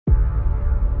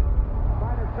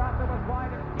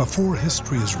Before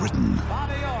history is written,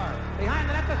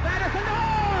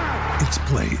 it's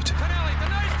played.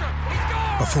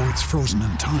 Before it's frozen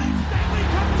in time,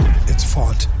 it's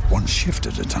fought one shift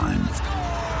at a time.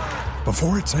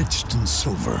 Before it's etched in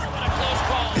silver,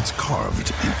 it's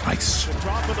carved in ice.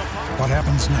 What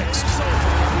happens next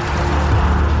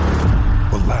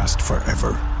will last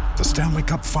forever. The Stanley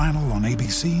Cup Final on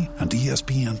ABC and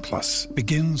ESPN Plus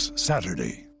begins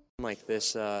Saturday. Like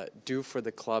this do for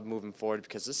the club moving forward,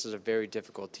 because this is a very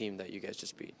difficult team that you guys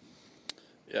just beat?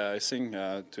 Yeah, I think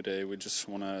today we just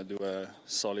want to do a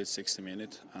solid 60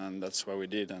 minutes, and that's what we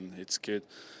did, and it's good.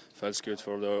 Feels good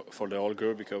for the whole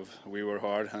group because we were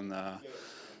hard, and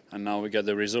now we get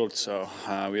the result. So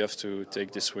we have to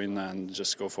take this win and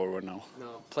just go forward now.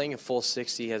 Playing a full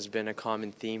 60 has been a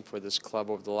common theme for this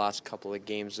club over the last couple of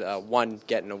games. One,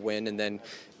 getting a win, and then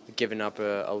giving up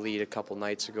a lead a couple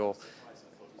nights ago.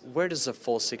 Where does the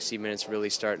full 60 minutes really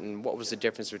start, and what was the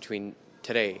difference between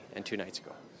today and 2 nights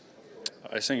ago?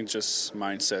 I think just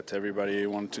mindset. Everybody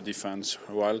wanted to defend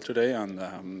well today,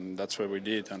 and that's what we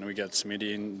did. And we got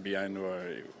Smitty in behind, where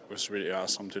it was really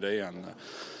awesome today,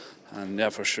 and yeah,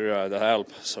 for sure that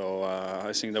helped. So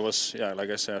I think that was, yeah,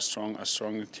 like I said, a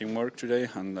strong teamwork today,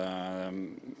 and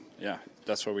yeah,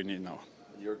 that's what we need now.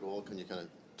 Your goal, can you kind of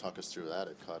talk us through that?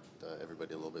 It caught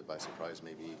everybody a little bit by surprise,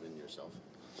 maybe even yourself.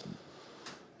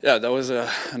 Yeah, that was a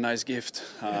nice gift.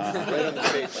 Right on the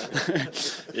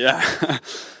face.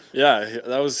 Yeah,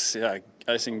 that was, yeah,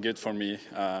 I think good for me,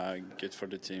 good for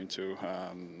the team too.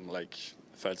 Like,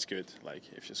 felt good, like,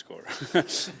 if you score.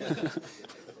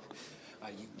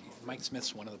 Mike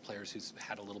Smith's one of the players who's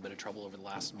had a little bit of trouble over the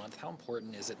last month. How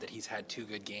important is it that he's had 2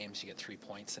 good games? You get 3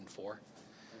 points in 4.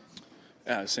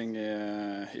 Yeah, I think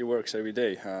he works every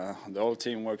day. The whole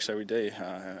team works every day.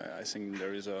 I think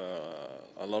there is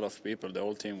a lot of people. The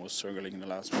whole team was struggling in the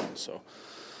last month.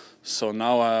 So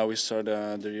now we start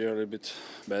the year a little bit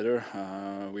better.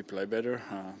 We play better.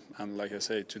 And like I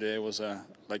say, today was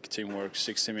like teamwork,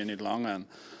 60 minutes long,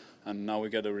 and now we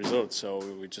get a result. So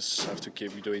we just have to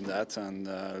keep doing that and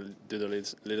do the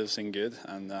little thing good,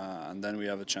 and then we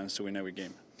have a chance to win every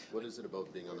game. What is it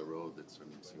about being on the road that sort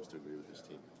of seems to agree with this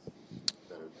team?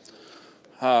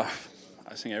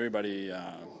 I think everybody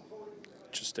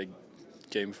just take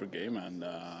game for game, and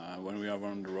when we are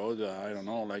on the road, I don't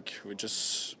know, like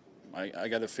I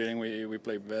got a feeling we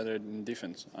play better in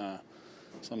defense.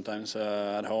 Sometimes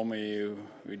at home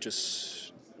we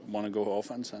just want to go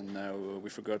offense, and we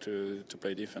forgot to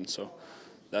play defense. So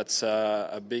that's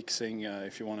a big thing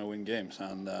if you want to win games.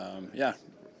 And yeah,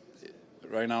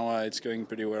 right now it's going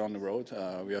pretty well on the road.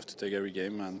 We have to take every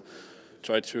game and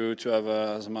try to have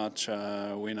as much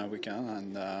win as we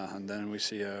can, and then we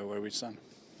see where we stand.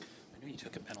 I know you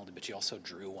took a penalty, but you also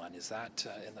drew one. Is that,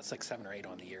 and that's like 7 or 8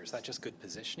 on the year, is that just good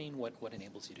positioning? What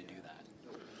enables you to do that?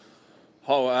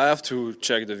 Oh, I have to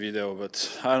check the video,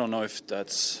 but I don't know if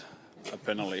that's a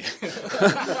penalty.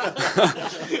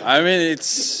 I mean,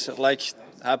 it's like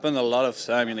happened a lot of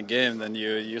time in a game. Then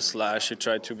you slash, you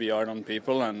try to be hard on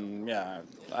people, and yeah,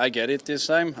 I get it this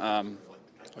time.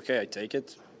 Okay, I take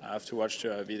it. I have to watch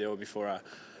the video before I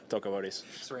talk about this.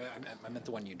 Sorry, I meant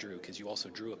the one you drew, because you also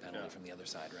drew a penalty from the other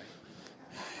side, right?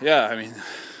 Yeah, I mean,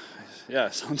 yeah,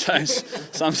 sometimes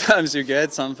you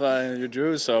get, sometimes you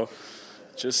drew, so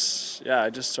I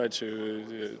just try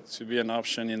to be an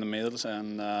option in the middle,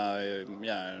 and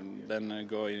yeah, and then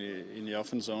go in the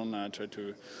offense zone. I try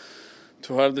to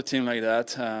help the team like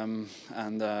that, and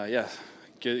yeah,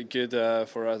 good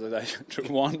for us that I drew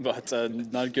one, but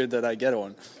not good that I get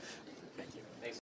one.